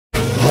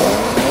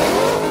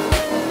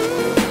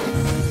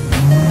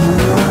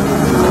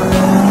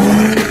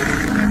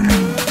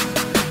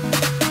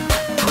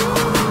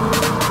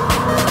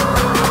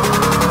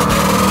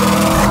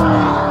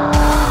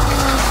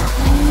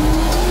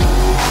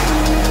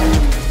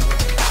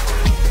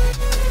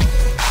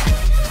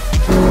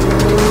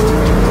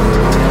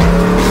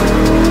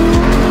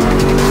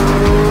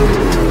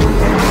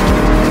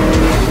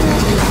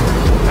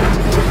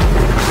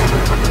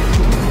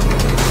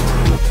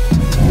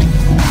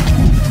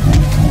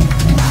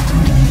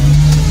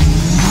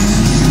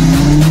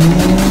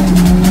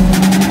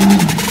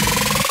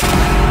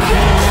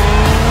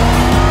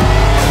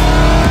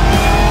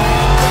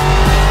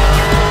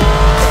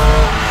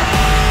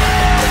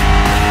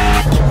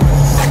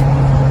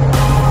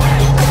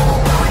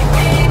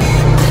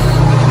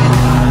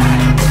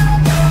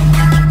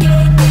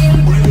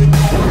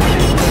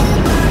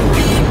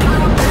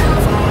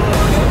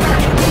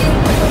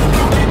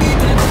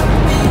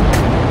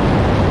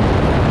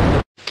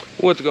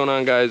What's going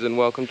on, guys, and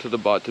welcome to the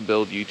Bought to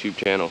Build YouTube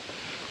channel.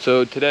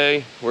 So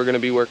today we're going to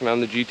be working on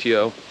the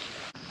GTO.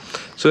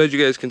 So as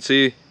you guys can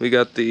see, we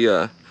got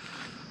the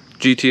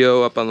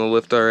GTO up on the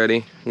lift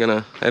already.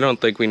 I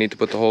don't think we need to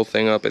put the whole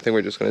thing up. I think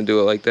we're just going to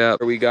do it like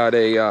that. We got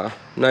a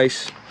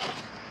nice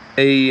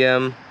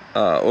AEM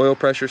oil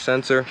pressure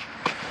sensor.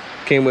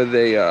 Came with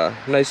a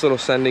nice little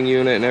sending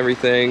unit and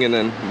everything, and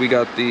then we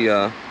got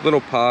the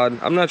little pod.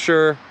 I'm not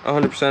sure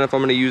 100% if I'm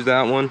going to use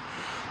that one,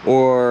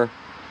 or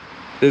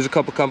there's a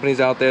couple companies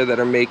out there that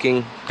are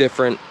making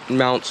different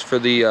mounts for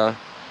the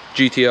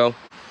GTO.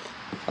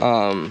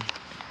 And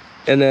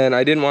then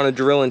I didn't want to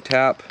drill and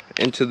tap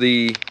into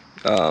the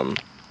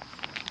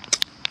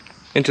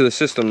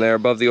system there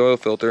above the oil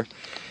filter,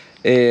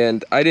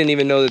 and I didn't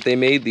even know that they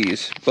made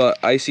these,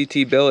 but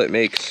ICT BILLET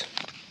makes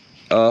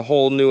a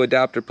whole new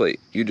adapter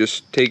plate. You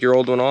just take your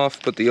old one off,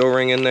 put the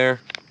O-ring in there,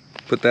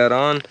 put that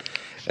on,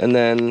 and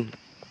then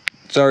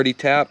it's already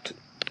tapped.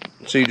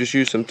 So you just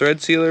use some thread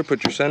sealer,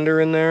 put your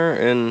sender in there,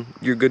 and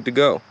you're good to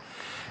go.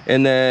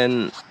 And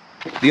then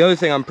the other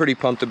thing I'm pretty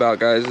pumped about,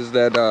 guys, is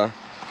that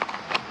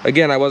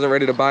again, I wasn't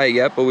ready to buy it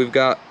yet, but we've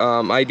got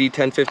ID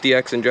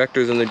 1050X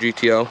injectors in the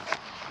GTO,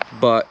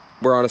 but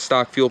we're on a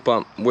stock fuel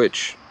pump,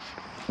 which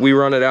we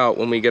run it out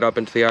when we get up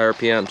into the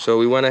IRPM. So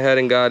we went ahead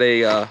and got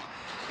a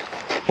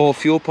whole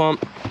fuel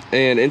pump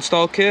and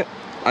install kit.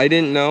 I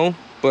didn't know,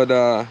 but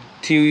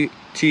TI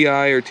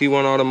or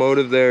T1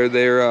 Automotive, they're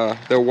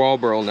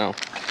Walbro now.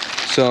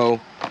 So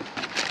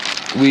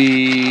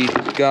we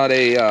got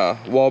a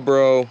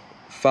Walbro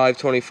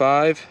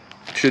 525.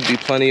 Should be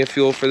plenty of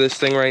fuel for this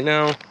thing right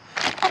now.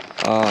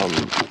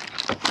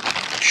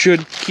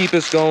 Should keep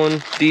us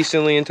going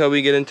decently until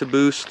we get into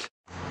boost.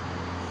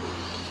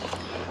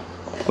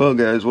 Well,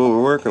 guys, what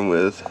we're working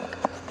with,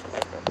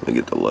 let me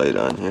get the light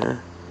on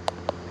here.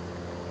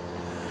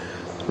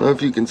 I don't know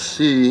if you can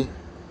see,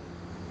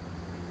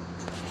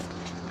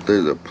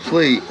 there's a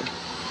plate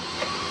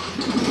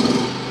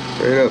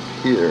right up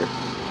here,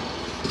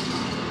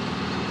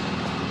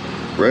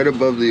 right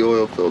above the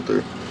oil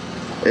filter,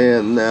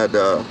 and that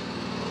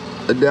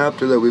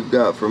adapter that we've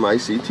got from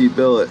ICT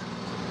BILLET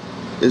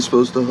is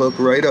supposed to hook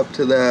right up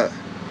to that,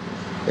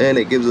 and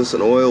it gives us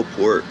an oil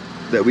port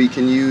that we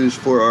can use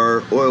for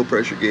our oil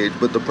pressure gauge.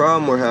 But the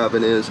problem we're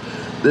having is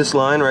this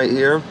line right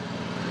here,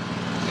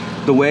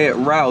 the way it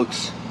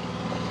routes,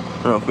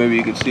 I don't know if maybe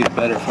you can see it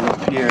better from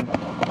up here,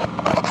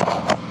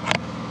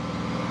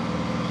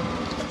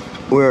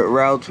 where it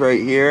routes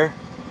right here,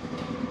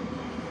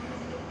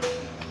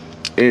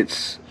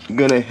 it's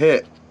gonna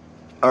hit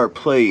our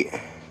plate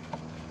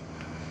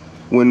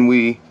when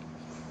we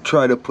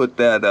try to put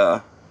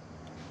that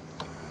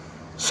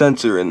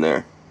sensor in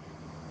there.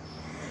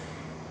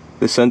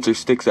 The sensor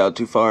sticks out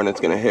too far and it's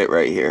gonna hit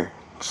right here.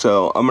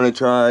 So I'm gonna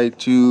try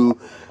to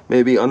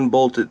maybe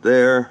unbolt it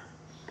there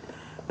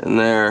and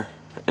there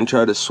and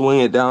try to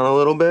swing it down a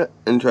little bit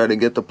and try to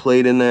get the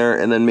plate in there,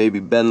 and then maybe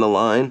bend the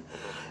line.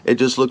 It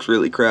just looks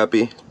really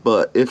crappy,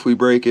 but if we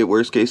break it,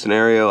 worst case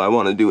scenario, I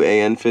want to do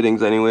AN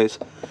fittings anyways.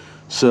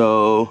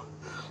 So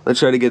let's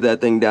try to get that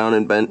thing down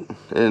and bent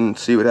and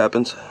see what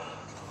happens.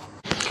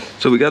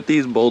 So we got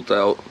these bolts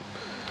out.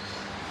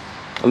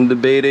 I'm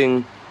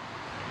debating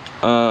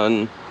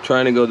on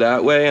trying to go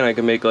that way, and I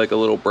can make like a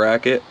little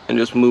bracket and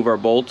just move our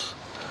bolts,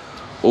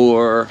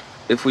 or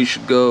if we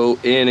should go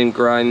in and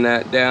grind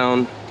that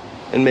down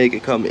and make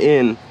it come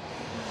in.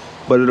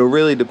 But it'll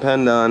really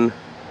depend on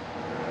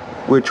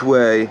which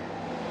way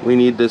we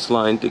need this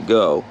line to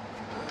go.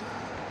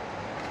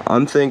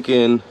 I'm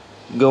thinking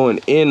going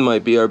in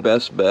might be our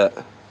best bet.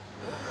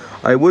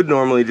 I would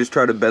normally just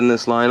try to bend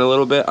this line a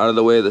little bit out of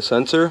the way of the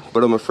sensor,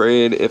 but I'm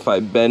afraid if I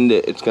bend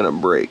it, it's gonna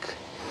break.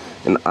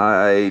 And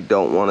I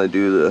don't want to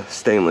do the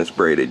stainless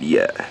braided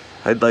yet.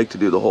 I'd like to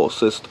do the whole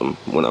system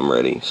when I'm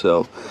ready.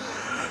 So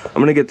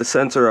I'm gonna get the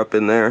sensor up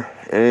in there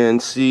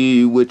and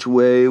see which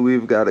way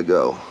we've got to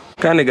go.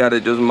 Kind of got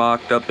it just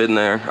mocked up in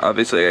there.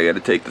 Obviously I got to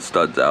take the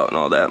studs out and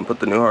all that and put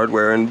the new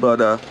hardware in, but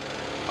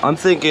I'm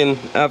thinking,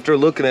 after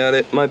looking at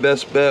it, my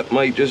best bet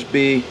might just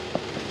be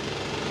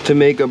to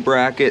make a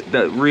bracket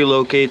that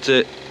relocates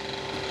it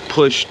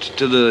pushed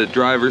to the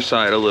driver's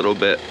side a little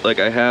bit, like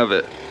I have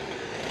it,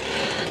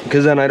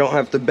 because then I don't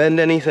have to bend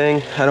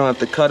anything, I don't have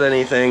to cut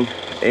anything,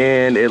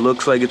 and it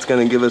looks like it's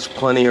going to give us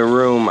plenty of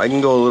room. I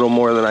can go a little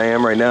more than I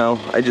am right now.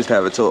 I just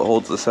have it so it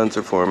holds the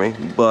sensor for me,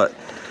 but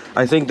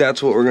I think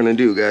that's what we're going to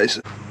do,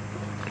 guys.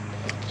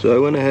 So I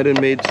went ahead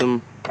and made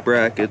some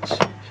brackets.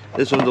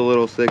 This one's a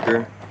little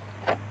thicker,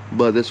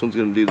 but this one's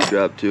going to do the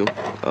job too.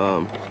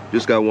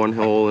 Just got one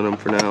hole in them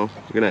for now.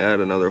 I'm going to add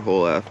another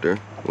hole after,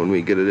 when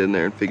we get it in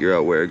there and figure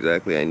out where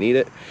exactly I need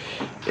it,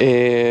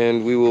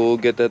 and we will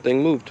get that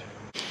thing moved.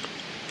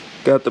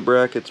 Got the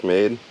brackets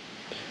made.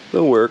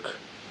 They'll work.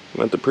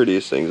 Not the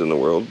prettiest things in the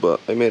world, but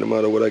I made them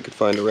out of what I could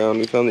find around.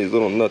 We found these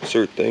little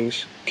nutsert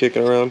things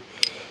kicking around,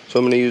 so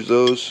I'm going to use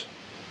those.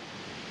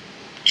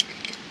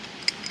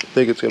 I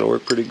think it's going to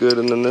work pretty good,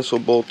 and then this will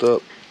bolt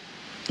up.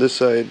 This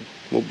side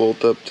will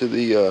bolt up to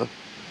the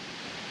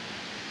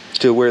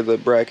to where the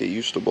bracket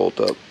used to bolt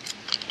up.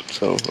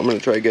 So I'm gonna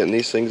try getting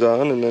these things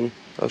on and then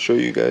I'll show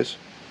you guys.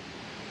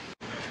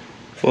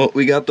 Well,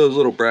 we got those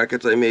little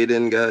brackets I made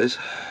in, guys.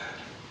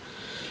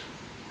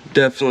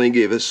 Definitely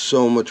gave us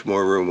so much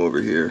more room over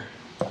here.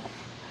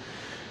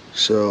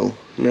 So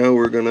now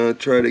we're gonna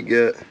try to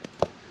get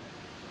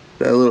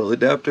that little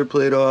adapter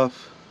plate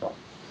off,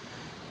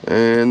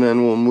 and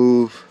then we'll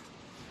move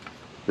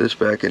this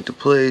back into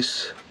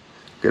place,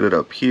 get it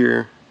up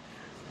here,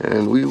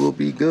 and we will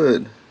be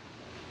good.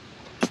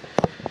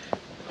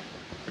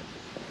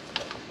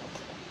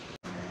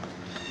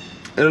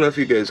 I don't know if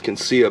you guys can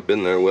see up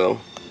in there well,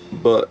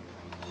 but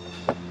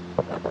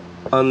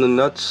on the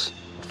nuts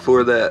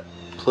for that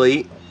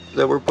plate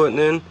that we're putting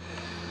in,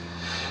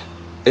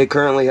 it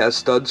currently has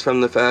studs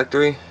from the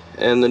factory,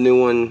 and the new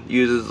one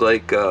uses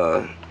like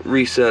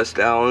recessed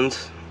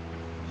Allens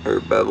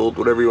or beveled,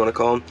 whatever you want to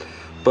call them.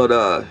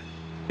 But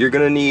you're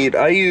gonna need,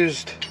 I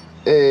used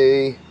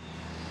a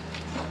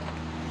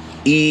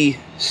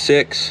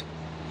E6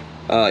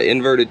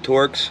 inverted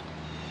Torx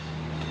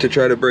to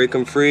try to break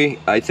them free.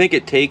 I think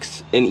it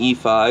takes an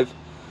E5,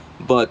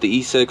 but the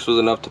E6 was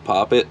enough to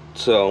pop it,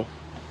 so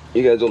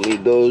you guys will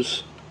need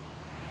those.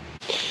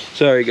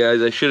 Sorry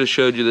guys, I should have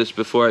showed you this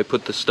before I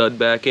put the stud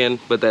back in,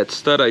 but that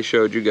stud I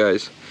showed you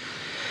guys,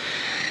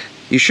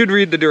 you should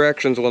read the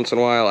directions once in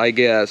a while, I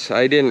guess.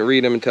 I didn't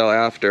read them until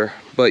after,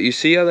 but you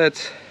see how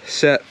that's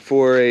set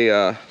for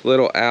a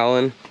little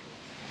Allen,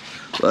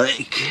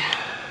 like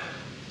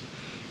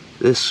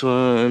this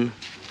one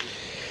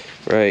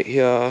right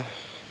here,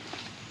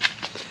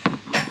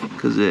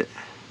 because it's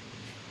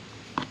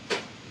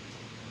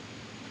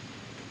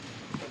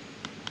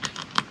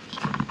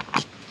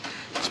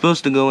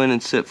supposed to go in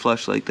and sit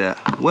flush like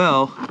that.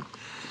 Well,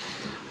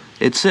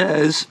 it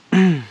says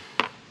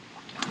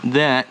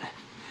that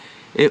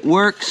it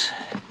works,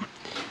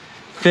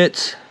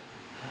 fits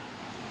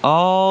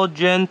all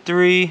Gen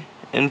 3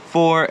 and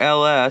 4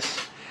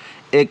 LS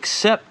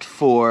except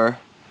for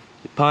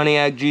the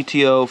Pontiac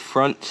GTO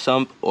front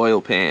sump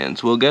oil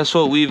pans. Well, guess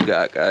what we've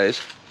got,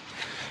 guys?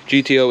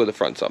 GTO with a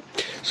front sump.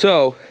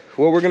 So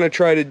what we're gonna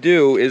try to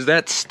do is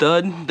that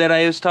stud that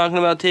I was talking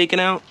about taking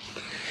out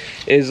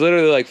is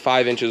literally like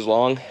 5 inches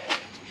long,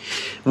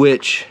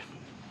 which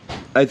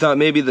I thought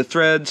maybe the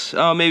threads,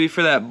 oh, maybe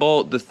for that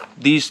bolt,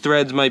 these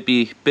threads might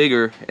be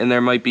bigger and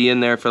there might be in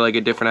there for like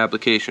a different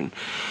application.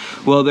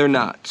 Well, they're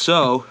not.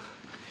 So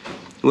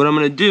what I'm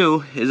gonna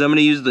do is I'm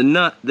gonna use the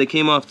nut that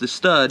came off the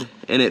stud,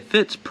 and it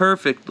fits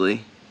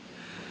perfectly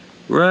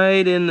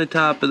right in the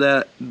top of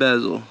that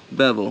bevel,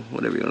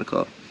 whatever you wanna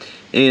call it.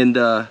 And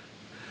we're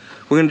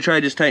gonna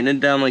try just tightening it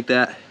down like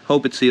that,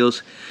 hope it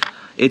seals.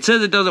 It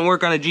says it doesn't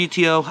work on a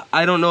GTO.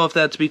 I don't know if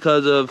that's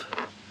because of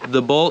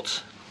the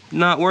bolts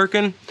not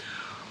working,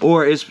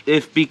 or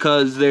if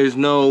because there's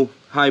no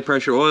high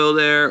pressure oil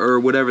there, or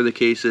whatever the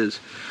case is.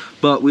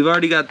 But we've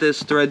already got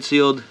this thread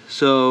sealed,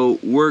 so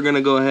we're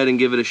gonna go ahead and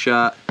give it a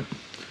shot.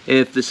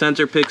 If the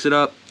sensor picks it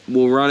up,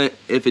 we'll run it.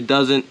 If it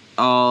doesn't,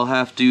 I'll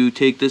have to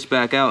take this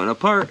back out and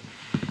apart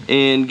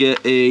and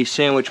get a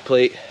sandwich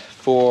plate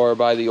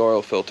by the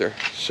oil filter.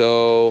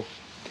 So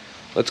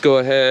let's go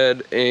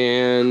ahead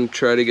and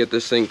try to get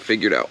this thing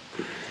figured out.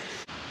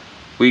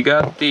 We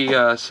got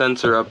the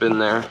sensor up in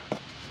there.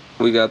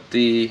 We got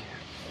the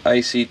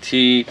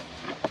ICT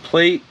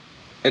plate,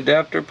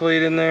 adapter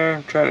plate in there.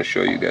 I'm trying to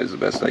show you guys the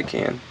best I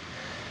can.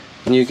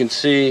 And you can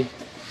see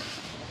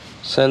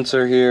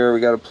sensor here. We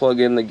got to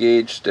plug in the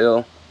gauge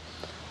still.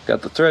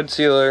 Got the thread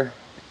sealer,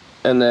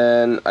 and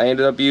then I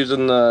ended up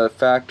using the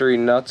factory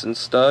nuts and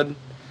stud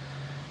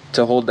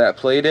to hold that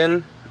plate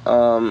in.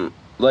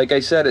 Like I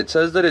said, it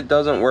says that it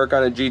doesn't work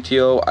on a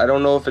GTO. I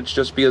don't know if it's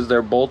just because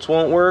their bolts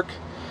won't work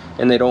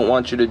and they don't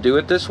want you to do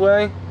it this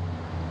way,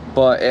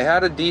 but it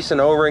had a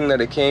decent O-ring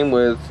that it came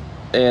with,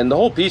 and the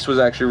whole piece was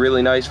actually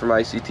really nice from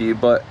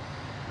ICT. But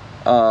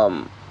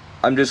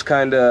I'm just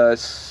kind of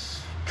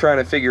trying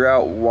to figure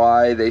out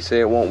why they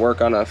say it won't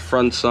work on a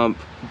front sump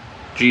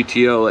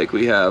GTO like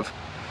we have.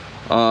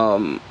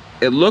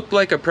 It looked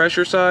like a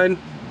pressure side,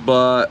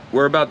 but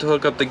we're about to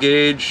hook up the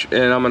gauge,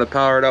 and I'm going to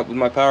power it up with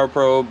my power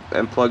probe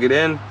and plug it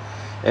in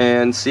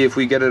and see if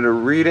we get it a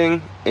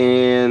reading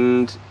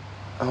and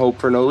hope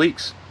for no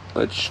leaks.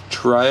 Let's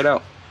try it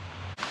out.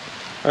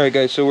 Alright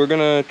guys, so we're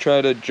going to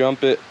try to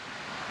jump it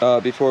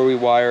before we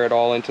wire it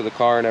all into the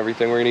car and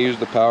everything. We're going to use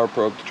the power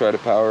probe to try to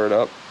power it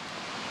up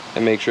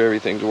and make sure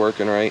everything's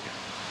working right.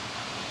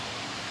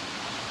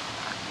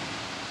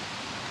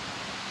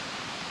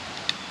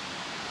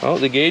 Well,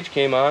 the gauge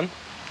came on.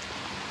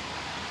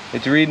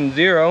 It's reading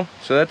 0,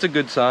 so that's a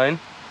good sign.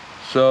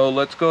 So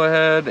let's go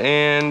ahead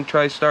and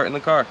try starting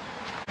the car.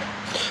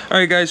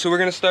 Alright guys, so we're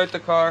going to start the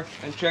car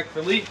and check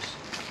for leaks,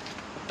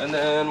 and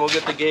then we'll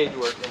get the gauge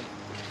working.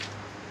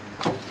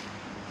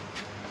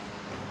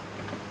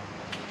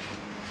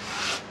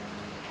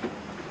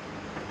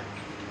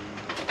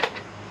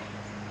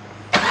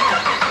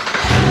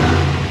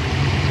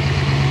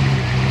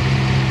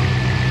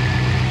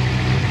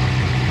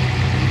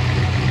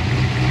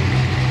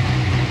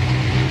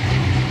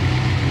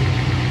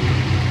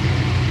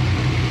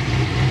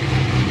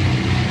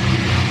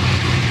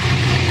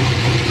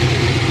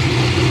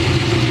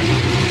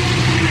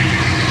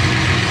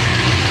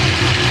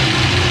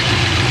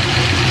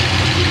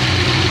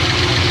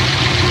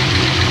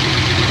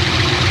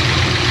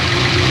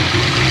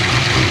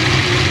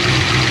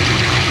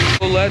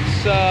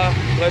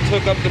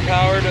 hook up the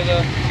power to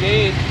the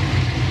gauge.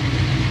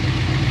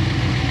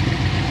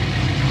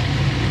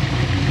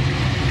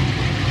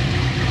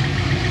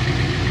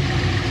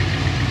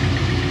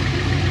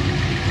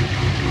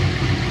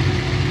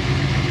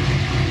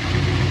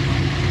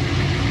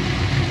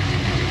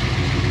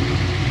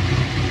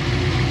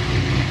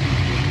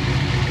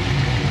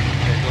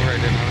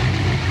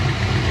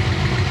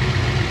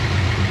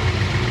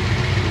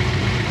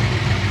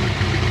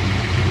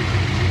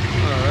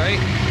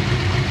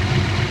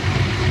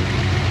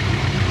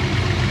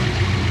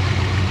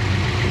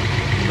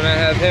 I'm gonna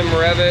have him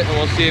rev it and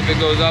we'll see if it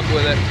goes up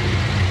with it.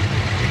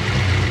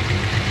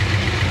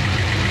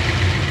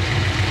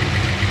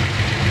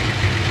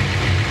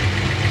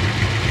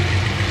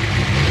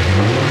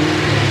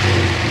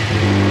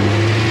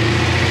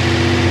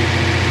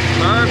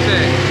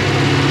 Perfect.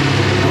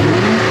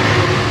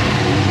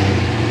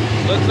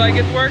 Looks like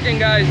it's working,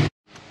 guys.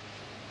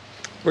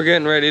 We're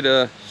getting ready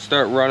to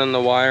start running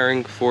the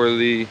wiring for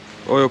the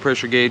oil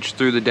pressure gauge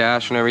through the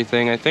dash and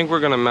everything. I think we're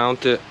gonna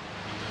mount it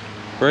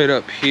right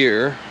up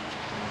here,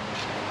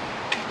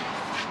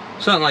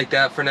 something like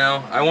that for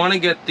now. I want to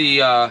get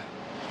the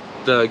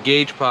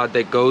gauge pod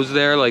that goes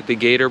there, like the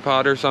gator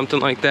pod or something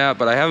like that,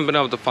 but I haven't been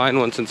able to find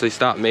one since they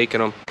stopped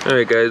making them. All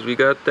right, guys, we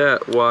got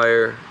that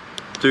wire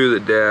through the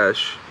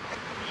dash.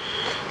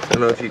 I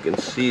don't know if you can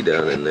see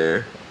down in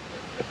there,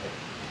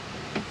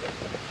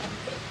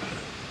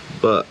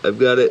 but I've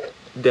got it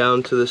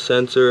down to the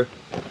sensor,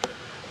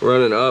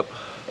 running up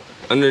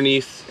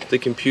underneath the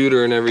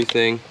computer and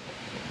everything.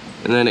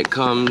 And then it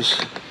comes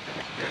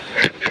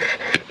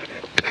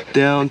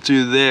down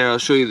through there. I'll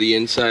show you the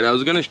inside. I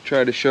was gonna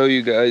try to show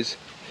you guys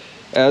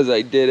as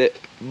I did it,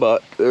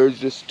 but there was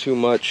just too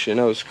much and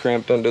I was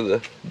cramped under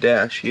the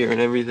dash here and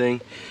everything.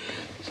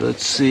 So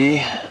let's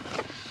see.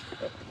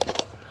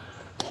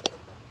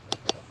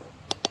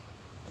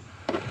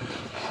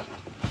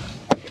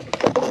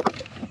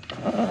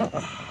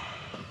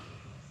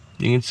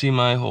 You can see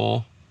my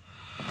hole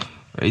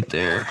right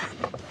there.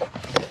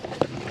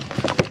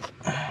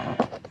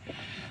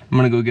 I'm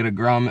gonna go get a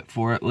grommet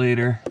for it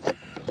later.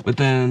 But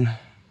then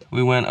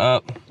we went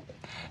up.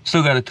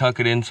 Still gotta tuck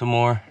it in some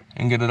more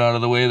and get it out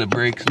of the way of the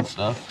brakes and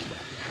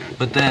stuff.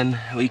 But then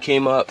we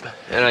came up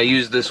and I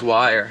used this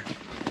wire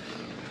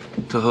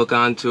to hook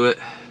onto it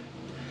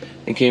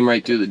and came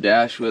right through the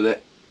dash with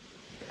it.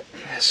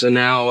 So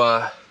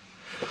now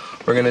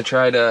we're gonna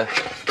try to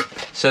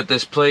set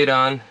this plate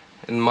on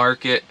and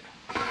mark it.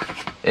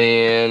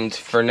 And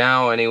for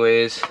now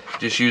anyways,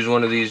 just use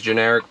one of these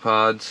generic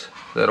pods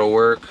that'll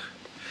work.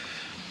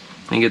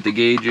 And get the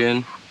gauge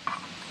in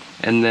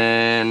and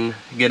then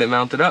get it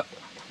mounted up.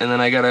 And then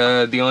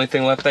the only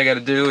thing left I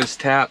gotta do is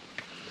tap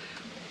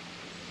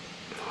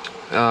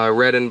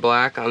red and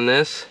black on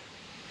this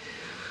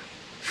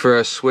for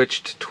a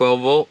switched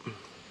 12 volt.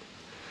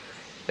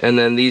 And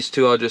then these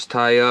two I'll just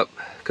tie up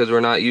because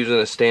we're not using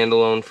a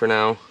standalone for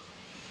now.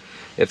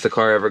 If the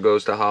car ever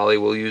goes to Holly,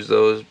 we'll use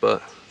those,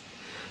 but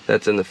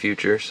that's in the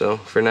future. So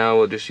for now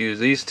we'll just use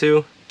these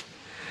two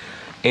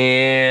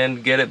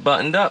and get it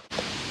buttoned up.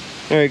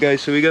 Alright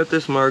guys, so we got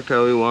this marked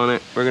how we want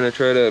it. We're going to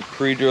try to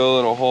pre-drill a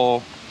little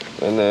hole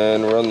and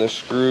then run the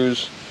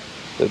screws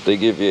that they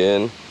give you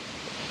in.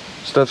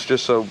 Stuff's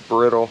just so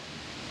brittle.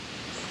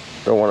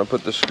 Don't want to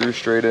put the screw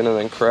straight in and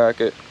then crack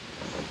it.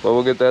 But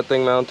we'll get that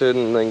thing mounted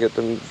and then get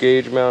the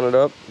gauge mounted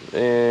up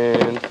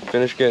and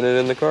finish getting it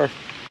in the car.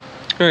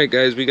 Alright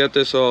guys, we got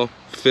this all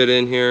fit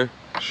in here.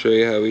 I'll show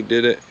you how we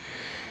did it.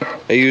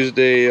 I used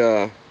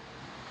a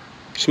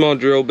small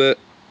drill bit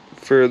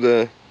for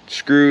the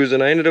screws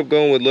and I ended up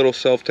going with little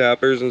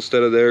self-tappers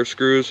instead of their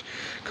screws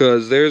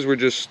because theirs were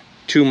just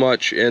too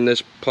much and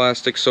this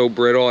plastic's so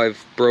brittle.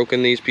 I've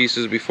broken these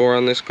pieces before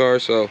on this car,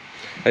 so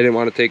I didn't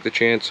want to take the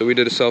chance, so we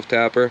did a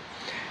self-tapper.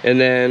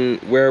 And then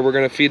where we're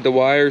going to feed the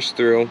wires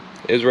through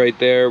is right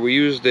there. We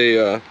used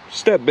a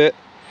step bit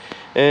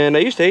and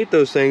I used to hate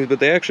those things, but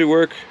they actually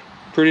work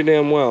pretty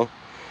damn well.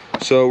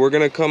 So we're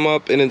going to come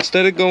up and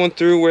instead of going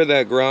through where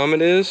that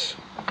grommet is,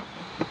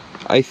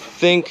 I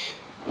think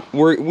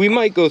we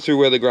might go through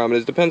where the grommet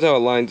is, depends how it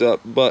lines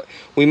up, but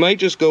we might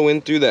just go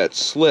in through that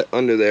slit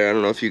under there. I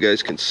don't know if you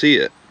guys can see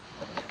it,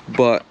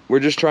 but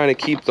we're just trying to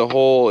keep the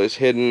hole as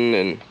hidden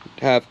and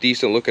half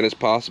decent looking as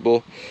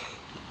possible.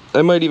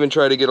 I might even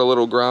try to get a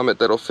little grommet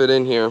that'll fit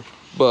in here,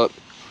 but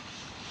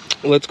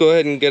let's go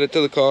ahead and get it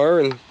to the car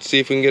and see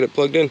if we can get it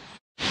plugged in.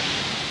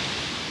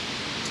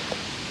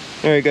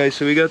 Alright guys,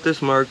 so we got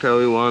this marked how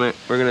we want it.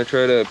 We're going to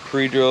try to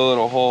pre-drill a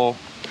little hole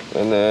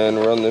and then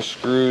run the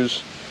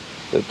screws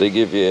that they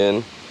give you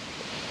in.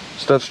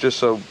 Stuff's just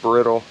so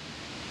brittle.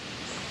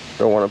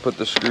 Don't want to put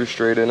the screw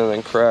straight in and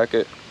then crack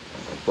it.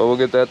 But we'll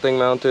get that thing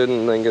mounted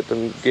and then get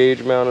the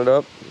gauge mounted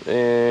up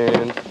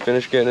and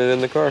finish getting it in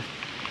the car.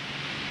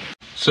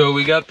 So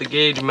we got the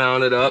gauge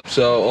mounted up,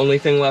 so only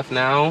thing left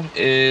now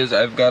is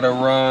I've got to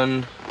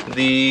run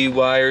the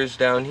wires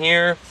down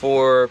here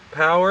for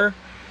power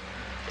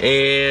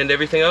and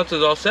everything else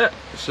is all set.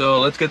 So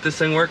let's get this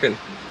thing working.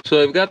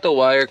 So I've got the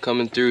wire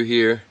coming through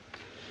here.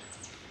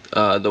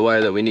 the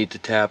wire that we need to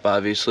tap,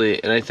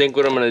 obviously. And I think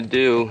what I'm gonna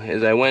do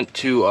is I went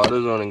to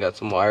AutoZone and got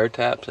some wire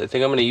taps. I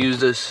think I'm gonna use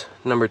this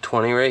number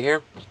 20 right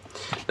here.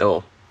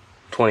 No,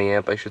 20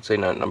 amp, I should say,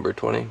 not number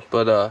 20.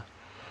 But I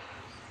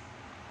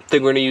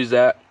think we're gonna use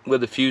that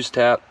with a fuse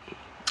tap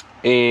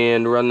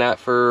and run that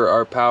for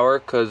our power,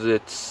 because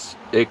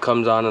it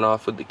comes on and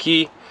off with the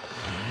key.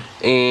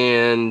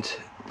 And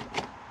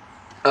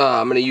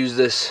I'm gonna use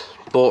this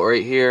bolt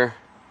right here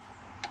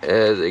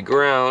as a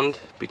ground,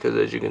 because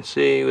as you can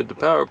see with the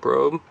power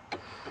probe,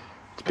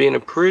 it's being a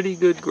pretty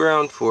good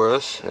ground for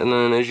us. And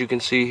then as you can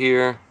see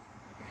here,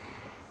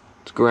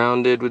 it's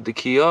grounded with the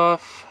key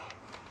off.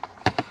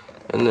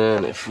 And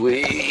then if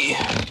we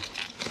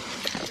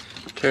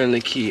turn the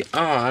key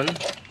on,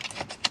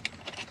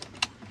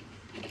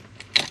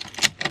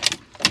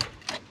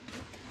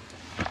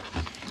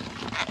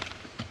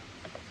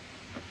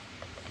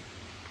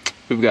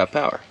 we've got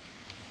power.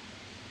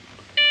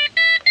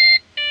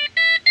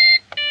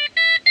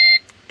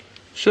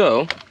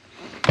 So,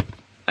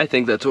 I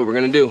think that's what we're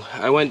gonna do.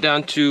 I went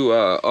down to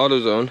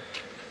AutoZone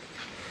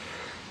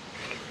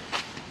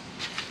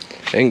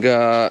and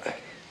got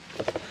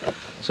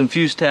some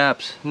fuse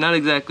taps. Not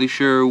exactly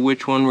sure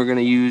which one we're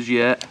gonna use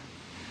yet.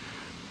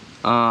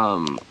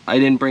 I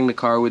didn't bring the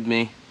car with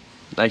me.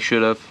 I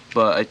should have,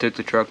 but I took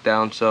the truck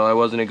down, so I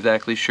wasn't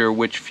exactly sure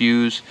which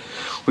fuse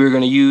we were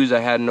gonna use. I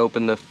hadn't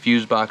opened the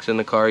fuse box in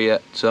the car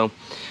yet, so.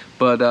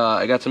 But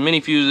I got some mini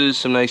fuses,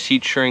 some nice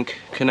heat shrink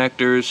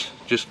connectors,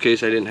 just in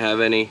case I didn't have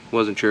any.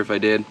 Wasn't sure if I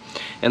did.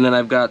 And then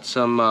I've got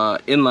some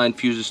inline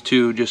fuses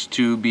too, just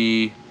to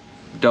be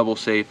double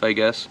safe, I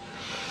guess.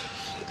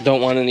 Don't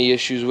want any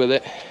issues with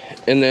it.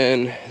 And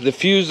then the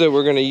fuse that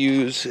we're gonna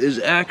use is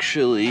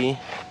actually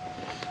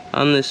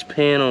on this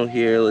panel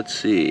here. Let's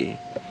see.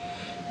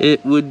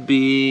 It would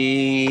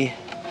be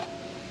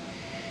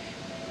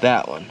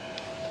that one.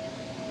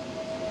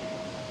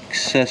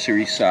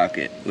 Accessory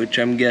socket, which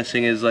I'm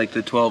guessing is like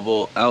the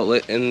 12-volt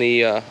outlet in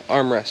the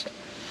armrest,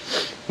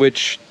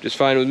 which is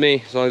fine with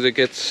me as long as it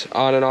gets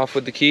on and off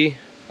with the key.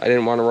 I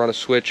didn't want to run a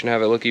switch and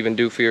have it look even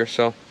doofier,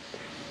 so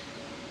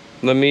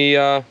let me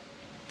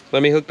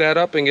hook that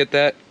up and get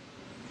that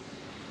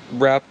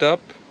wrapped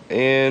up,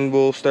 and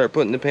we'll start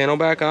putting the panel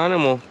back on,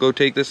 and we'll go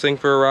take this thing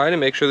for a ride and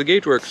make sure the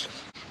gauge works.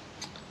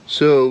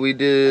 So we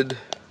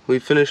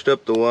finished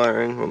up the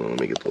wiring. Hold on, let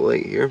me get the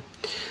light here.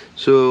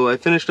 So I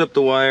finished up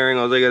the wiring.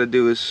 All I gotta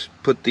do is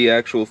put the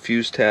actual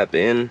fuse tap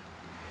in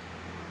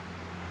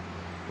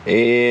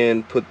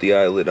and put the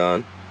eyelid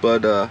on.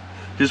 But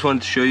just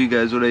wanted to show you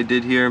guys what I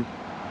did here.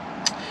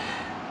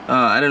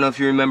 I don't know if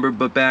you remember,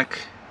 but back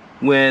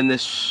when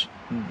this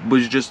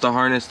was just the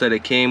harness that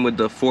it came with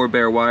the 4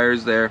 bare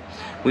wires there,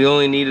 we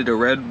only needed a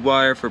red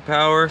wire for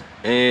power,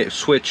 and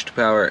switched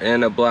power,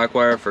 and a black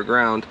wire for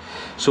ground.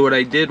 So what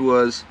I did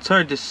was, it's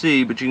hard to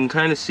see, but you can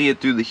kind of see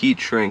it through the heat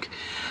shrink.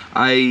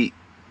 I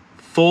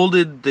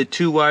folded the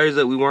 2 wires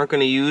that we weren't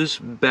going to use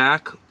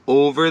back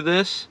over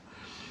this,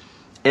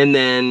 and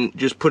then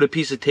just put a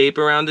piece of tape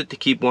around it to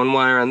keep one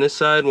wire on this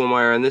side, one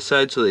wire on this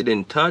side, so they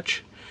didn't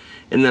touch.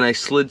 And then I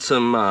slid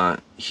some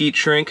heat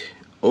shrink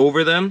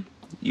over them.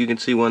 You can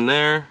see one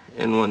there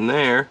and one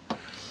there,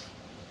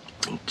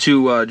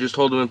 to just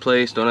hold them in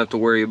place. Don't have to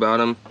worry about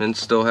them, and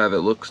still have it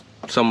look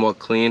somewhat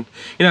clean.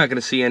 You're not going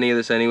to see any of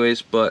this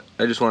anyways, but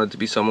I just wanted it to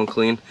be somewhat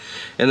clean.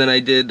 And then I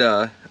did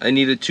I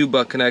needed 2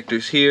 butt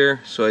connectors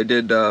here, so I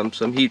did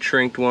some heat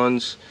shrinked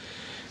ones,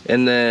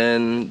 and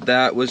then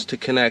that was to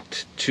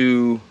connect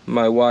to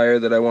my wire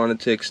that I wanted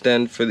to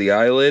extend for the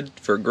eyelid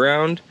for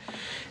ground.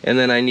 And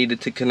then I needed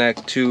to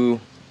connect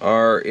to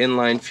our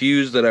inline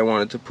fuse that I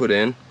wanted to put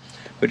in,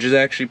 which is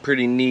actually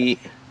pretty neat.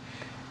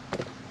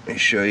 Let me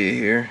show you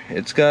here.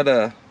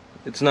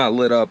 It's not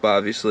lit up,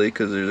 obviously,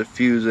 because there's a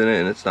fuse in it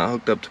and it's not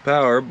hooked up to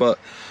power, but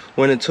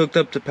when it's hooked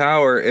up to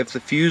power, if the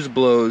fuse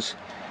blows,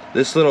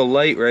 this little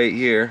light right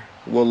here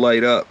will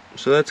light up.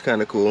 So that's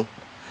kind of cool.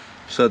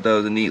 Just thought that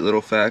was a neat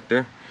little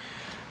factor.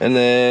 And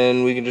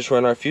then we can just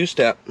run our fuse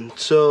tap.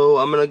 So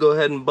I'm gonna go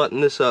ahead and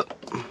button this up,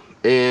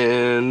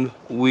 and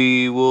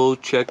we will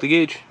check the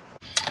gauge.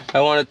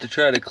 I wanted to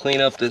try to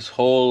clean up this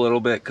hole a little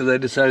bit, because I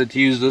decided to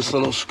use this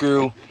little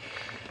screw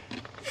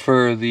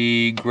for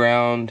the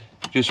ground,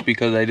 just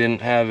because I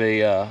didn't have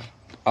a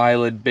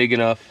eyelid big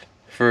enough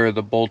for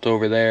the bolt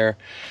over there,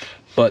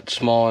 but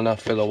small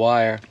enough for the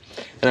wire.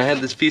 And I had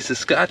this piece of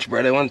Scotch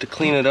Brite. I wanted to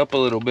clean it up a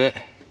little bit.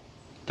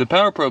 The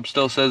power probe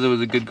still says it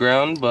was a good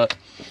ground, but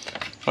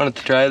I wanted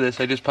to try this.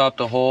 I just popped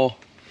a hole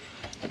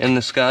in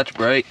the Scotch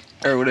Brite,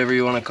 or whatever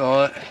you want to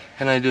call it,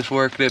 and I just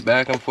worked it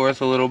back and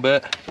forth a little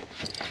bit.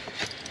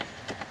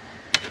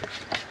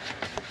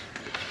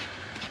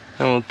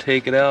 And we'll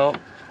take it out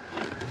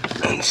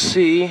and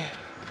see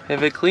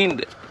if it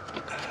cleaned it,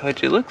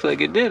 which it looks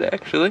like it did,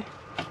 actually.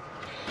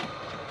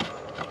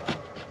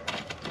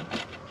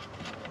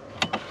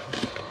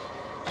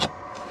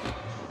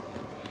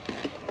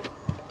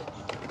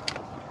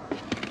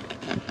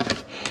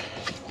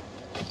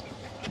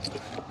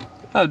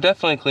 I've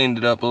definitely cleaned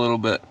it up a little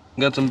bit.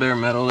 Got some bare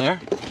metal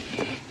there.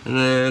 And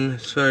then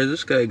as far as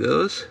this guy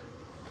goes,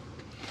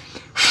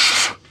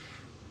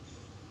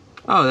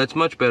 Oh, that's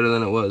much better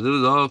than it was. It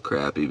was all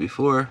crappy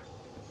before.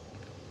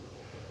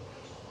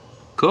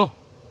 Cool.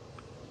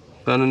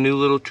 Found a new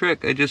little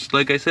trick.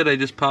 Like I said, I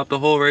just popped a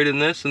hole right in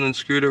this and then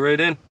screwed it right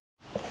in.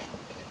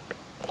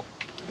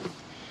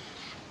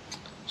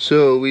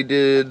 So we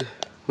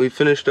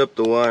finished up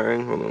the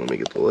wiring. Hold on, let me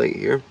get the light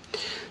here.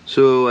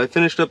 So I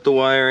finished up the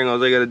wiring.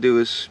 All I gotta do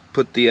is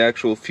put the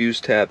actual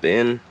fuse tap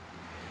in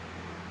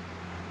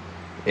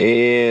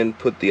and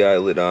put the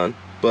eyelid on.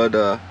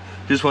 But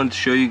just wanted to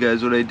show you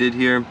guys what I did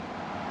here.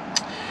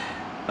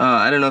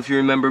 I don't know if you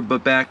remember,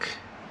 but back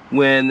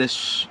when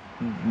this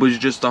was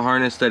just the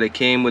harness that it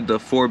came with the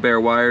 4 bare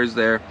wires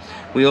there,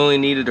 we only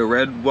needed a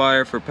red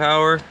wire for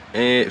power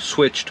and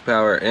switched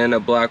power and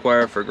a black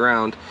wire for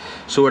ground.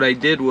 So what I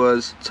did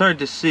was, it's hard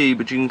to see,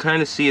 but you can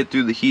kind of see it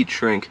through the heat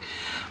shrink.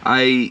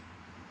 I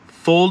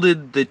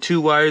folded the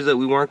 2 wires that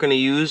we weren't going to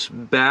use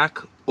back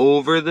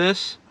over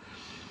this,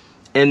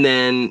 and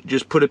then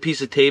just put a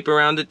piece of tape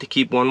around it to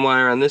keep 1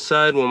 wire on this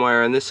side, 1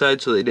 wire on this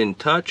side, so they didn't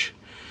touch.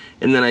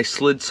 And then I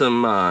slid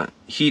some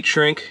heat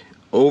shrink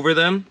over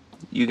them.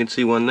 You can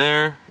see 1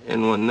 there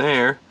and 1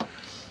 there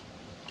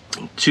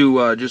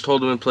to just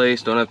hold them in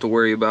place. Don't have to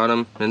worry about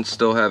them and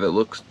still have it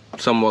look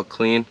somewhat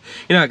clean.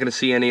 You're not going to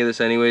see any of this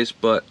anyways,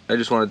 but I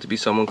just wanted it to be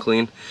somewhat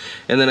clean.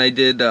 And then I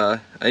did, I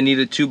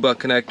needed 2 butt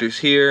connectors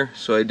here,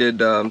 so I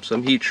did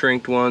some heat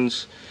shrinked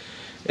ones.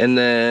 And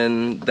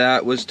then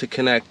that was to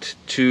connect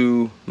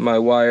to my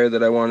wire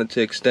that I wanted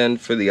to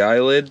extend for the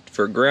eyelid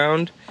for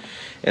ground.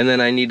 And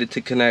then I needed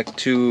to connect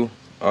to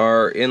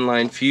our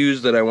inline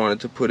fuse that I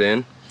wanted to put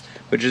in,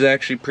 which is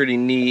actually pretty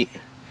neat.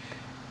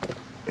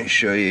 Let me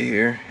show you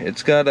here.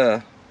 It's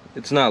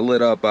not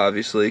lit up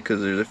obviously because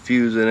there's a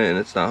fuse in it and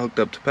it's not hooked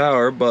up to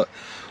power, but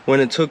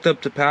when it's hooked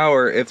up to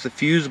power, if the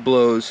fuse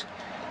blows,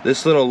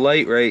 this little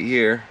light right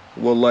here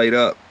will light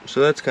up.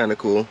 So that's kind of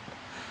cool.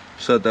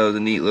 Just thought that was a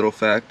neat little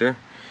factor.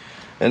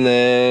 And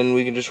then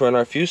we can just run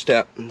our fuse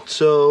tap.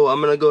 So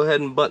I'm gonna go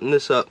ahead and button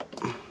this up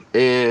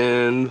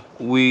and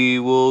we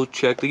will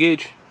check the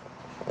gauge.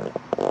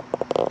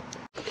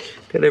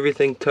 Got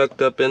everything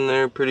tucked up in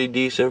there pretty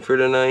decent for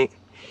tonight.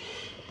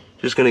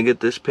 Just gonna get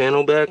this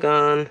panel back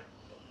on,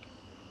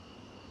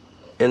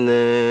 and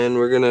then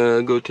we're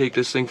gonna go take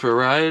this thing for a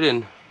ride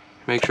and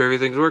make sure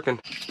everything's working.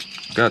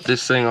 Got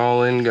this thing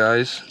all in,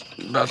 guys.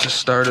 About to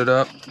start it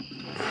up.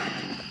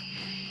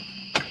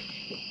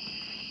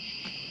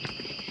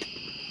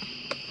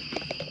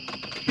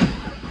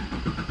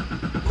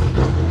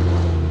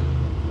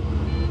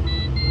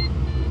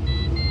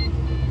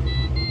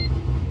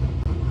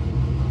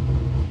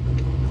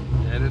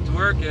 And it's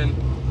working.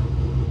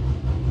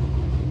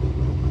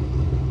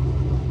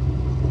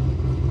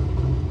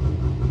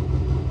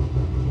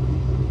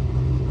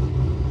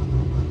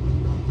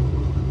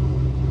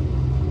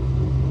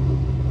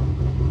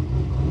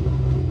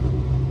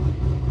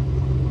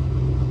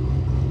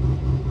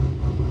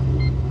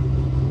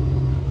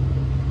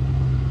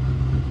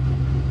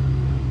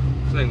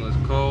 This thing was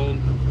cold.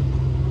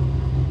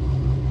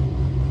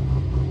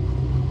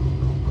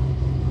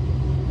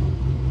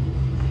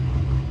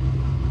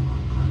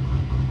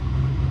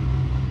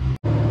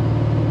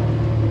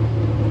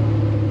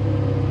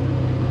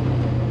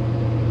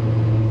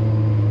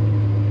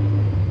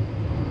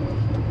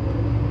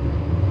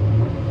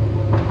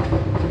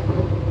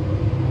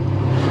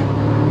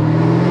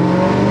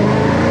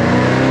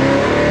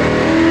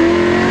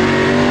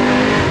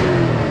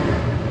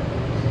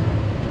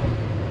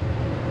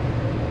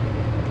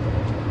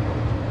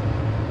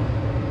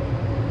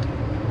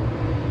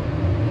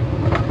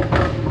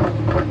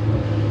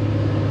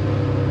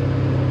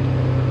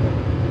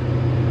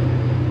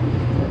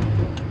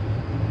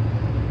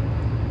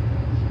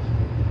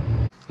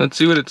 Let's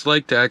see what it's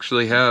like to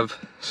actually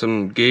have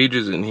some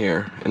gauges in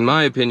here. In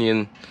my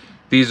opinion,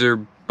 these are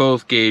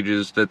both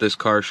gauges that this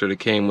car should have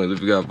came with.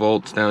 We've got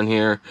volts down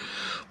here,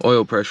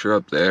 oil pressure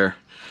up there.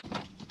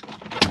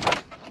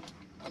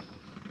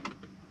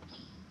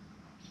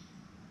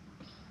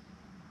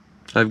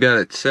 I've got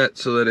it set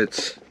so that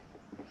it's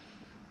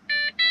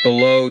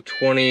below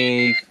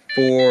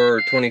 24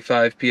 or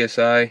 25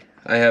 psi.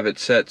 I have it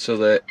set so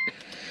that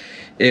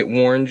it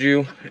warns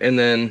you, and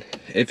then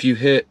if you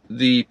hit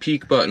the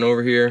peak button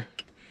over here,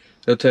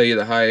 it'll tell you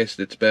the highest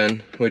it's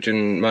been, which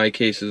in my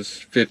case is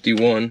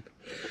 51.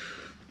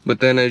 But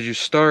then as you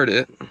start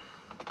it,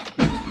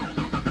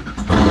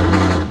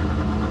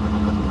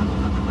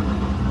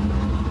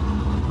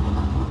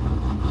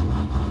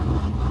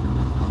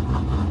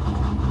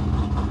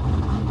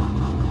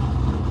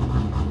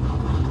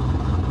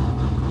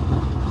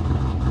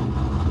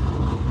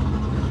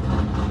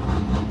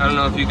 I don't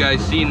know if you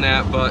guys seen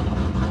that, but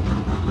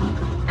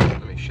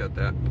let me shut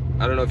that.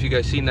 I don't know if you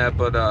guys seen that,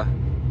 but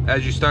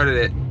as you started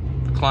it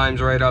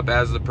climbs right up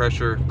as the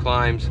pressure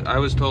climbs. I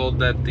was told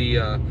that the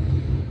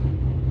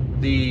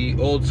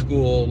old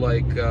school,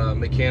 like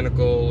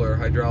mechanical or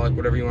hydraulic,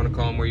 whatever you want to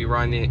call them, where you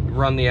run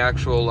the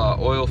actual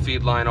oil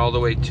feed line all the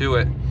way to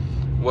it,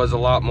 was a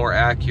lot more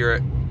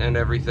accurate and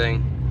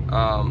everything.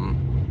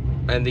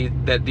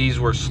 and that these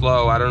were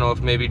slow. I don't know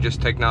if maybe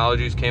just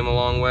technologies came a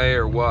long way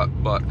or what,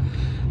 but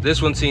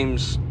this one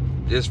seems,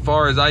 as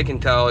far as I can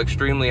tell,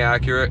 extremely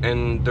accurate,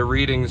 and the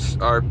readings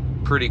are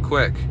pretty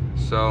quick.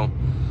 So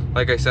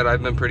like I said,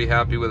 I've been pretty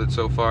happy with it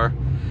so far.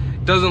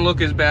 It doesn't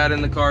look as bad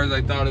in the car as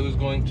I thought it was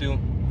going to.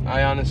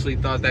 I honestly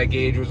thought that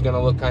gauge was going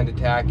to look kind of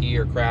tacky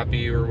or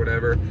crappy or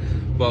whatever,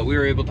 but we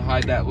were able to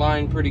hide that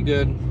line pretty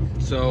good.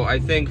 So I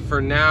think for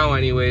now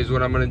anyways,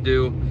 what I'm going to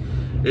do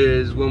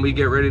is when we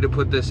get ready to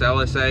put this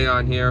LSA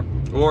on here,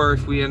 or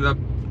if we end up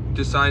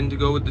deciding to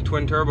go with the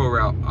twin turbo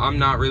route, I'm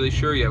not really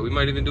sure yet. We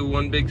might even do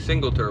one big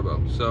single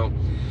turbo. So,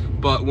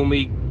 but when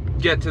we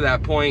get to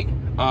that point,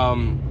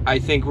 I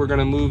think we're going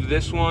to move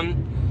this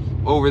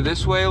one over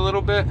this way a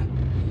little bit,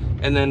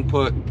 and then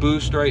put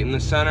boost right in the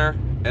center,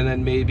 and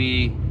then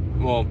maybe,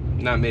 well,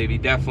 not maybe,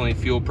 definitely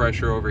fuel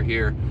pressure over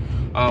here.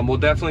 We'll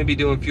definitely be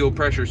doing fuel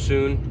pressure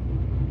soon,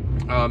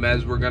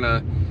 as we're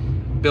gonna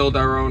build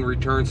our own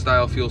return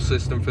style fuel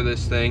system for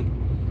this thing.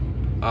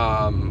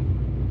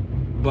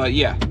 But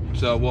yeah,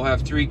 so we'll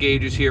have 3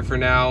 gauges here for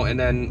now, and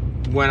then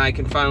when I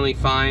can finally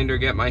find or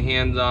get my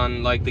hands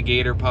on like the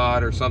Gator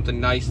pod or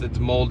something nice that's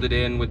molded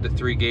in with the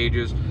 3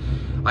 gauges,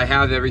 I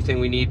have everything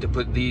we need to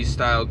put these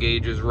style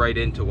gauges right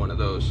into one of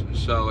those.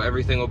 So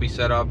everything will be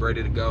set up,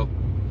 ready to go.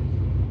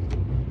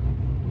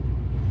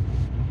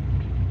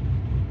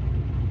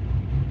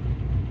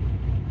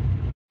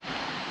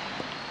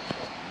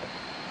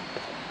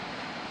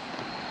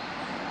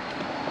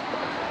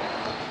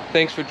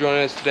 Thanks for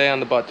joining us today on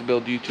the Bought to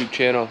Build YouTube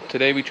channel.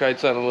 Today we tried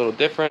something a little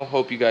different.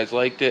 Hope you guys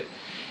liked it.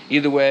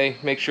 Either way,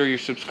 make sure you're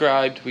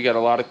subscribed. We got a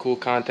lot of cool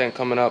content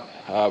coming up.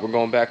 We're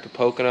going back to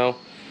Pocono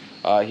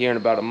here in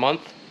about a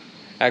month.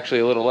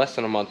 Actually a little less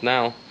than a month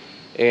now,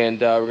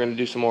 and we're going to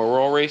do some more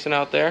roll racing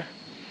out there,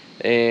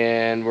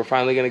 and we're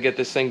finally going to get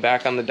this thing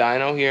back on the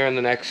dyno here in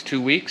the next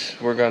 2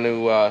 weeks. We're going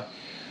to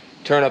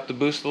turn up the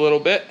boost a little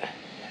bit,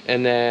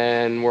 and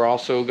then we're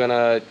also going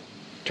to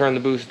turn the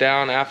boost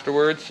down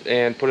afterwards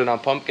and put it on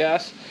pump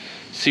gas,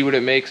 see what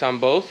it makes on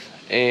both,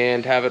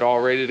 and have it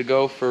all ready to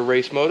go for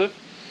Race Motive.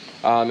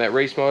 At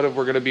Race Motive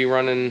we're going to be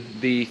running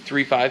the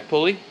 3.5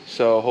 pulley,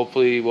 so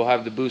hopefully we'll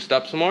have the boost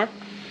up some more.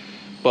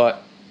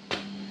 But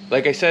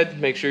like I said,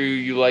 make sure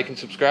you like and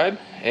subscribe,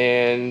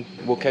 and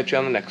we'll catch you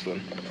on the next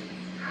one.